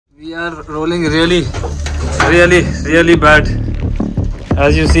We are rolling really bad.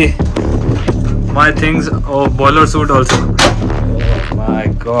 As you see, my things, oh, boiler suit also. Oh my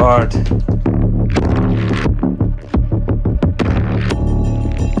god.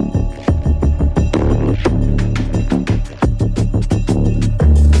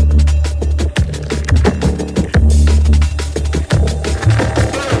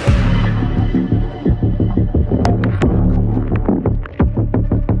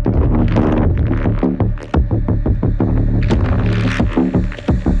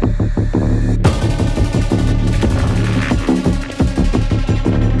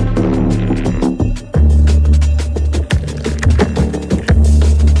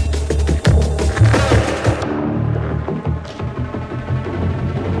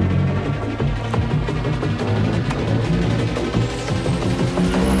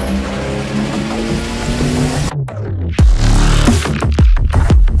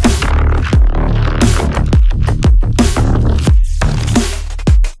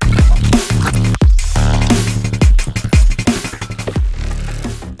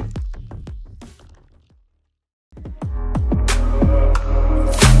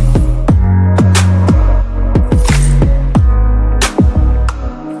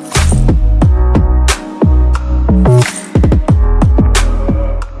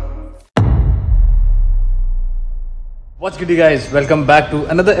 What's good, you guys? Welcome back to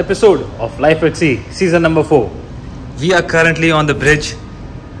another episode of Life at Sea, season number 4. We are currently on the bridge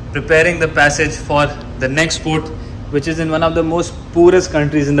preparing the passage for the next port, which is in one of the most poorest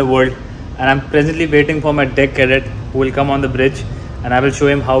countries in the world. And I'm presently waiting for my deck cadet who will come on the bridge, and I will show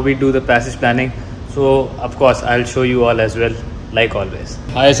him how we do the passage planning. So of course I'll show you all as well, like always.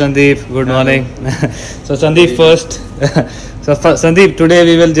 Hi Sandeep, good morning. So Sandeep first. Sandeep, today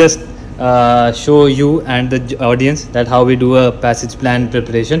we will just show you and the audience that how we do a passage plan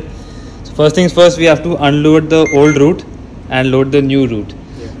preparation. So first things first, we have to unload the old route and load the new route.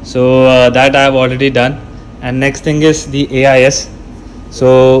 So that I have already done. And next thing is the AIS.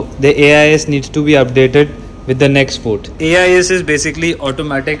 So the AIS needs to be updated with the next port. AIS is basically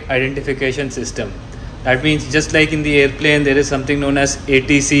automatic identification system. That means just like in the airplane there is something known as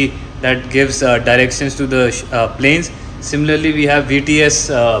ATC that gives directions to the planes. Similarly, we have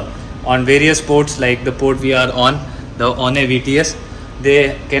VTS on various ports, like the port we are on a VTS.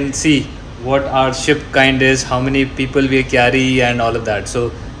 They can see what our ship kind is, how many people we carry and all of that.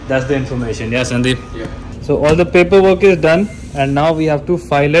 So that's the information. Yeah, Sandeep? Yeah. So all the paperwork is done and now we have to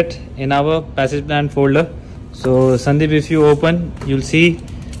file it in our passage plan folder. So Sandeep, if you open, you'll see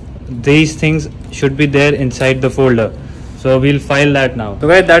these things should be there inside the folder. So we'll file that now. So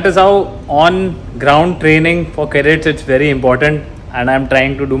guys, that is how on ground training for cadets, it's very important. And I'm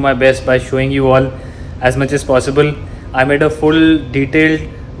trying to do my best by showing you all as much as possible. I made a full detailed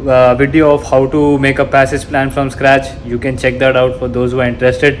video of how to make a passage plan from scratch. You can check that out for those who are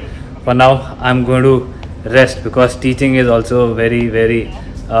interested. For now, I'm going to rest because teaching is also very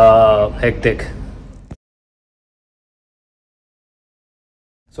hectic.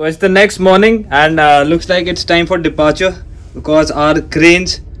 So it's the next morning and looks like it's time for departure because our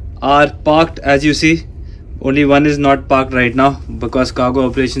cranes are parked, as you see. Only one is not parked right now because cargo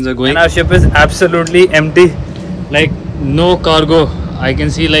operations are going. And our ship is absolutely empty, like no cargo. I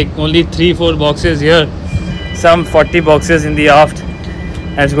can see like only 3-4 boxes here, some 40 boxes in the aft.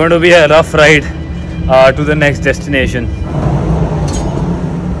 And it's going to be a rough ride to the next destination.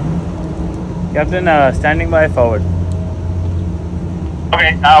 Captain, standing by forward.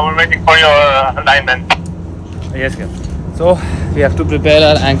 Okay, we're waiting for your alignment. Yes, Captain. So we have to prepare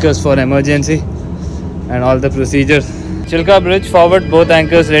our anchors for emergency and all the procedures. Chilka bridge forward, both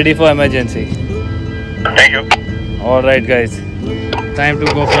anchors ready for emergency. Thank you. Alright guys, time to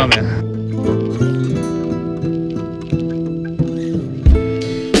go from here.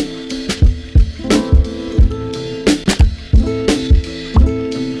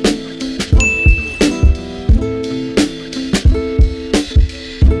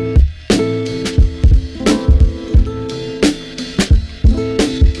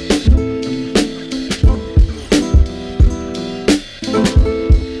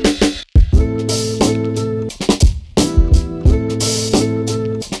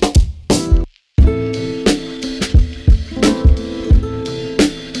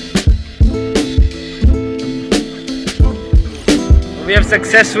 We have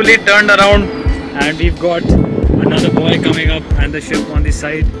successfully turned around and we've got another buoy coming up and the ship on the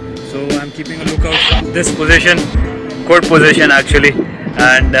side. So I'm keeping a lookout from this position, good position actually,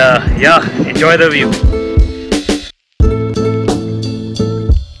 and yeah, enjoy the view.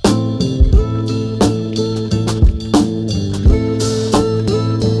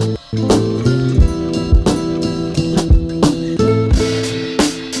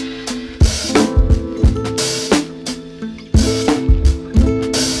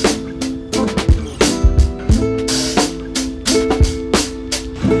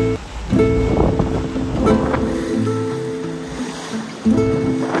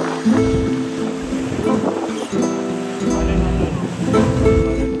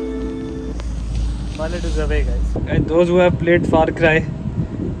 And those who have played Far Cry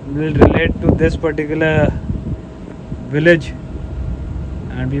will relate to this particular village,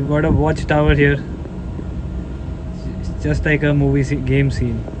 and we've got a watchtower here. It's just like a movie game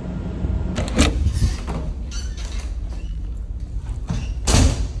scene.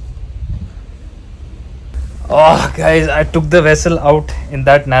 Oh guys, I took the vessel out in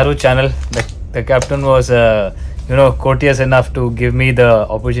that narrow channel. The captain was courteous enough to give me the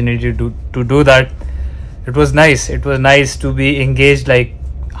opportunity to do that. It was nice to be engaged, like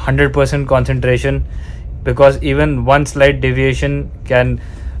 100% concentration, because even one slight deviation can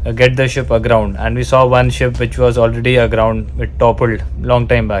get the ship aground, and we saw one ship which was already aground. It toppled long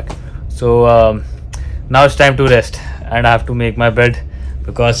time back. So now it's time to rest, and I have to make my bed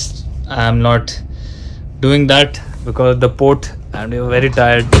because I'm not doing that because of the port, and we were very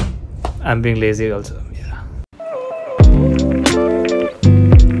tired. I'm being lazy also. Yeah.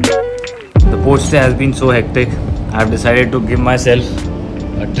 The port stay has been so hectic. I've decided to give myself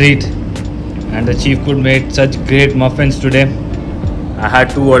a treat, and the chief could make such great muffins today. I had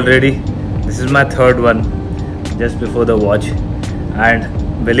two already. This is my third one just before the watch, and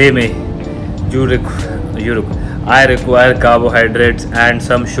believe me, I require carbohydrates and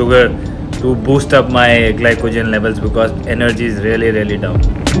some sugar to boost up my glycogen levels because energy is really down.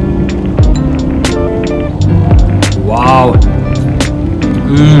 Wow.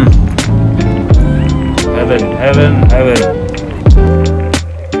 Heaven.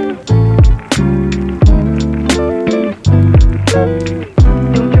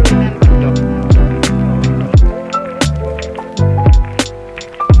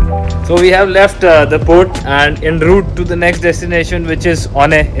 So we have left the port and en route to the next destination, which is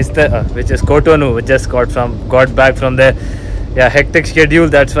which is Cotonou. We just got back from the hectic schedule.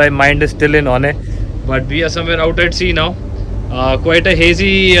 That's why mind is still in One, but we are somewhere out at sea now. Quite a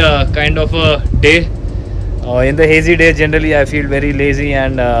hazy kind of a day. In the hazy day, generally I feel very lazy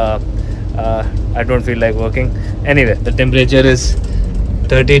and I don't feel like working. Anyway, the temperature is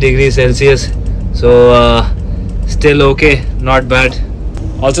 30 degrees Celsius, so still okay, not bad.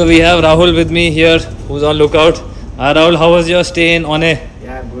 Also, we have Rahul with me here, who's on lookout. Rahul, how was your stay in One?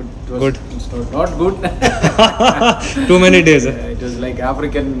 Yeah, good. Good. Not good. Too many days. It was like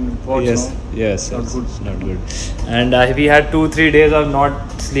African ports. Yes. Not good. Not good. And we had 2-3 days of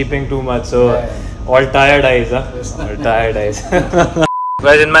not sleeping too much, so all tired eyes. Yes. All tired eyes.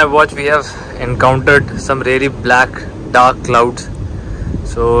 Guys, in my watch we have encountered some really black, dark clouds.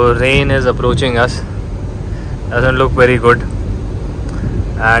 So rain is approaching us. Doesn't look very good.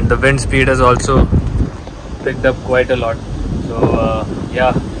 And the wind speed has also picked up quite a lot. So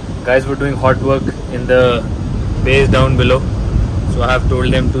guys were doing hot work in the base down below, so I have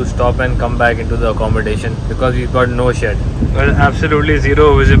told them to stop and come back into the accommodation because we've got no shed. Well, absolutely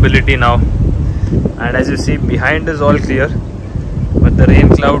zero visibility now, and as you see, behind is all clear, but the rain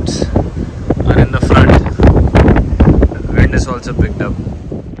clouds are in the front. The wind is also picked up.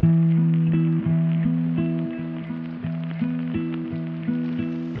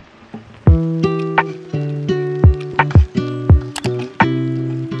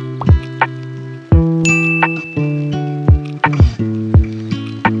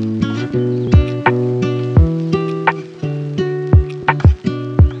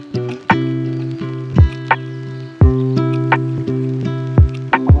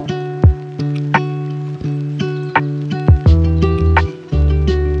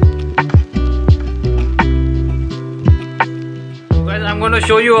 I'm going to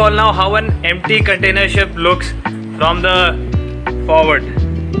show you all now how an empty container ship looks from the forward.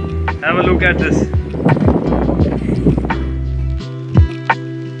 Have a look at this.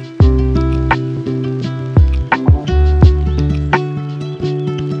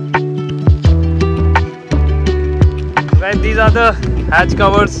 Right, these are the hatch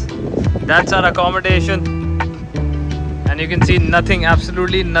covers. That's our accommodation. And you can see nothing,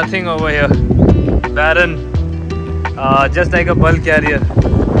 absolutely nothing over here. Barren. Just like a bulk carrier.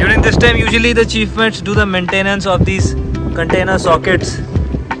 During this time, usually the chief mates do the maintenance of these container sockets,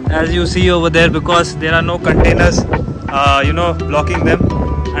 as you see over there, because there are no containers blocking them,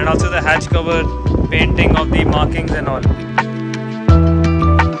 and also the hatch cover painting of the markings and all.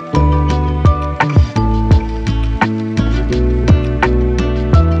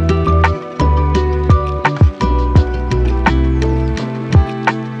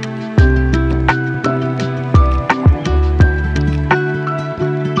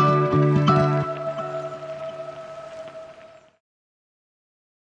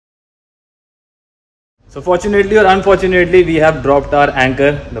 So fortunately or unfortunately, we have dropped our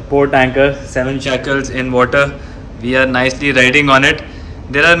anchor, the port anchor, 7 shackles in water. We are nicely riding on it.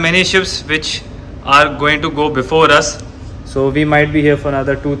 There are many ships which are going to go before us. So we might be here for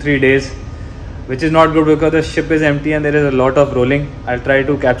another 2-3 days, which is not good because the ship is empty and there is a lot of rolling. I'll try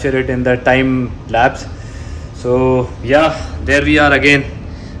to capture it in the time lapse. So yeah, there we are again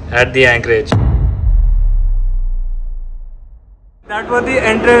at the anchorage. That was the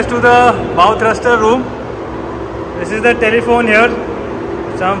entrance to the bow thruster room. This is the telephone here,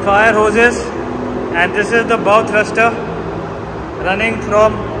 some fire hoses, and this is the bow thruster running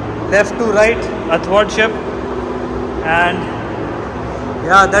from left to right athwartship. And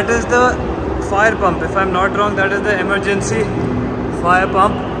yeah, that is the fire pump. If I'm not wrong, that is the emergency fire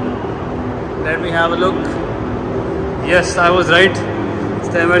pump. Let me have a look. Yes, I was right. It's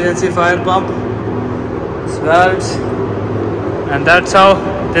the emergency fire pump. It's valves. And that's how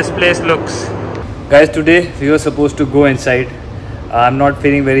this place looks. Guys, today we were supposed to go inside. I'm not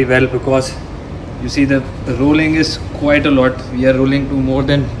feeling very well because you see the rolling is quite a lot. We are rolling to more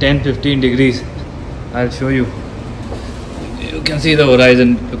than 10-15 degrees. I'll show you. You can see the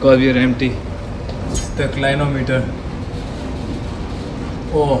horizon because we are empty. The clinometer.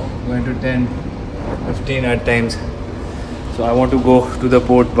 Oh, going to 10, 15 at times. So I want to go to the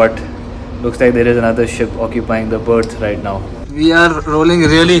port, but looks like there is another ship occupying the berth right now. We are rolling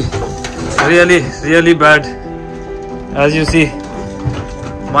really bad. As you see,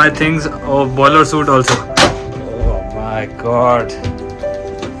 my things of boiler suit also. Oh my god.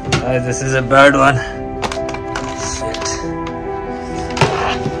 This is a bad one. Shit.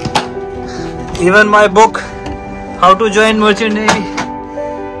 Even my book, How to Join Merchant Navy,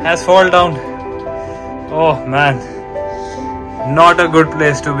 has fallen down. Oh man. Not a good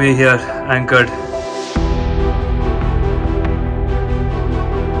place to be here, anchored.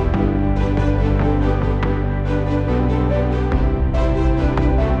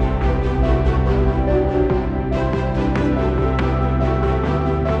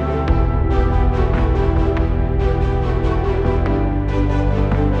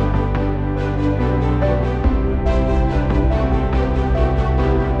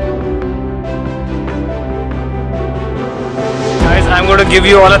 I'm going to give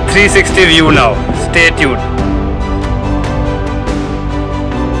you all a 360 view now. Stay tuned.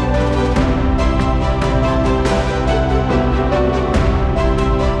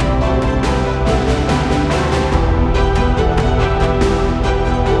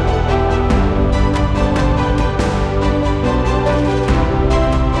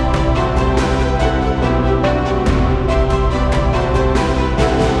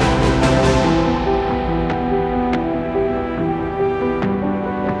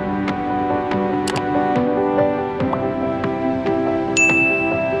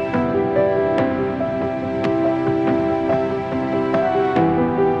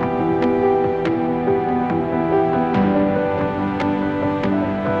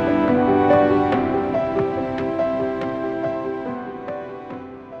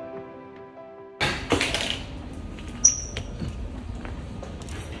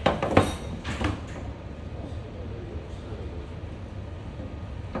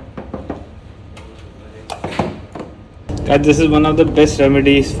 This is one of the best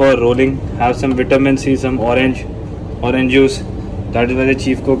remedies for rolling. Have some vitamin C, some orange juice. That is why the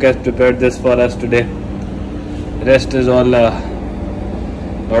chief cook has prepared this for us today. Rest is all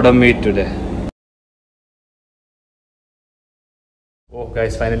lot of meat today. Oh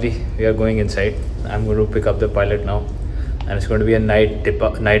guys, finally we are going inside. I'm going to pick up the pilot now, and it's going to be a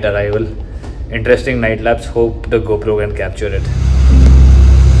night arrival. Interesting night lapse. Hope the GoPro can capture it.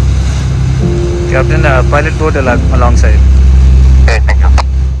 Captain, pilot boat alongside. Okay, thank you.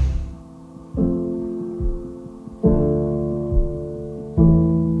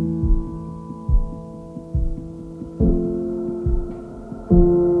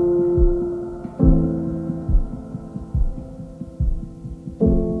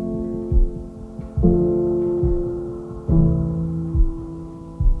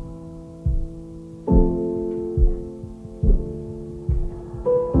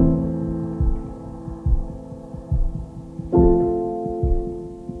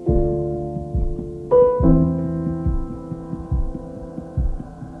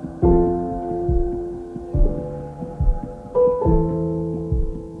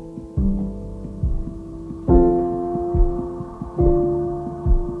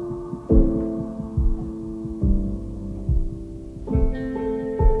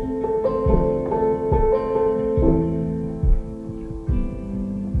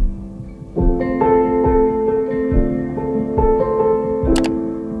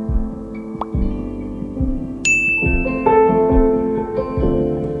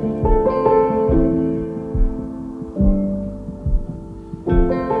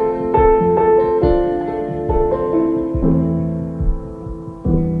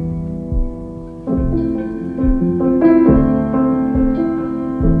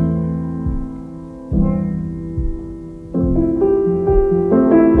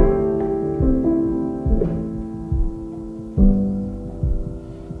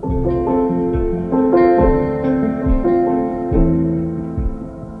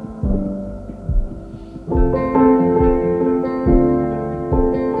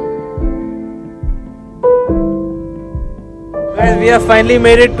 have finally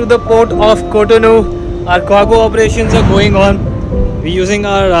made it to the port of Cotonou. Our cargo operations are going on. We're using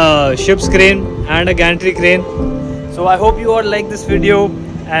our ship's crane and a gantry crane. So I hope you all like this video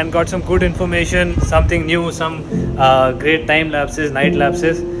and got some good information, something new, some great time lapses, night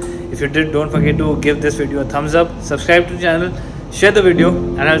lapses. If you did, don't forget to give this video a thumbs up, subscribe to the channel, share the video,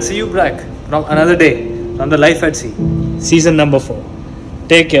 and I'll see you back from another day from the Life at Sea, season number 4.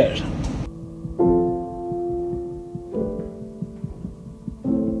 Take care.